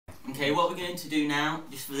Okay, what we're going to do now,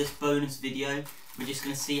 just for this bonus video, we're just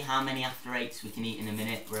going to see how many after 8s we can eat in a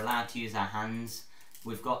minute. We're allowed to use our hands.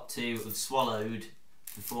 We've got to have swallowed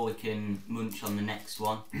before we can munch on the next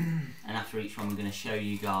one. And after each one, we're going to show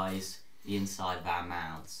you guys the inside of our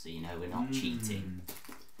mouths, so you know we're not cheating.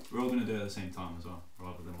 We're all going to do it at the same time as well,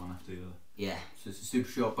 rather than one after the other. Yeah. So it's a super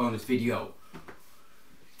short bonus video.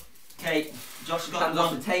 Okay, Josh, got hands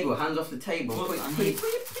off the table. Hands off the table. Put your mints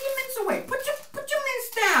away. Put your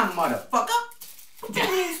mints down, motherfucker. Put your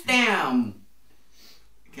mints down.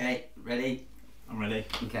 Okay, ready? I'm ready.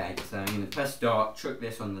 Okay, so I'm gonna press start. Chuck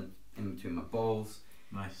this on in between my balls.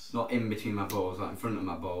 Nice. Not in between my balls, like in front of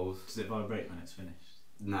my balls. Does it vibrate when it's finished?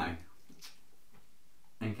 No.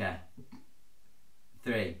 Okay.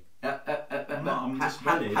 3. I'm just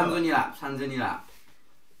ready. Hands on your laps. Hands on your lap.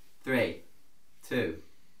 3, 2,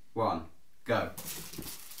 1, go.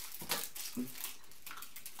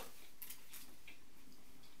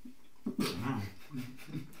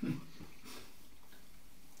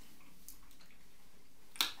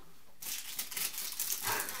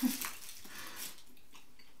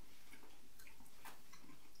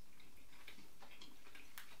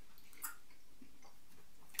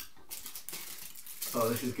 Oh,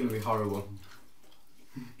 this is going to be horrible.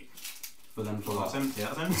 For them to watch. That's empty,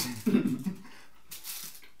 that's empty.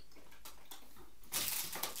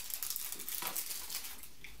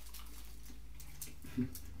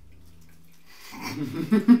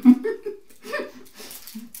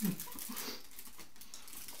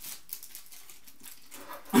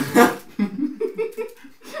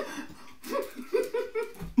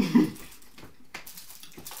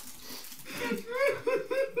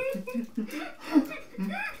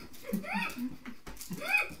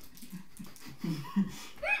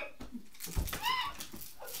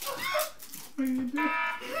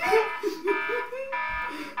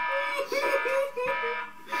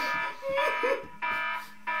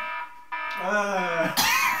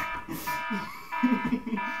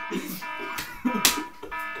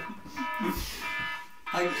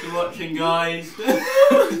 Thanks for watching, guys. I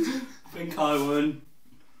think I won.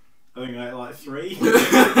 I think I ate like 3.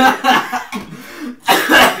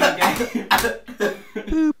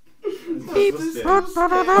 Beep.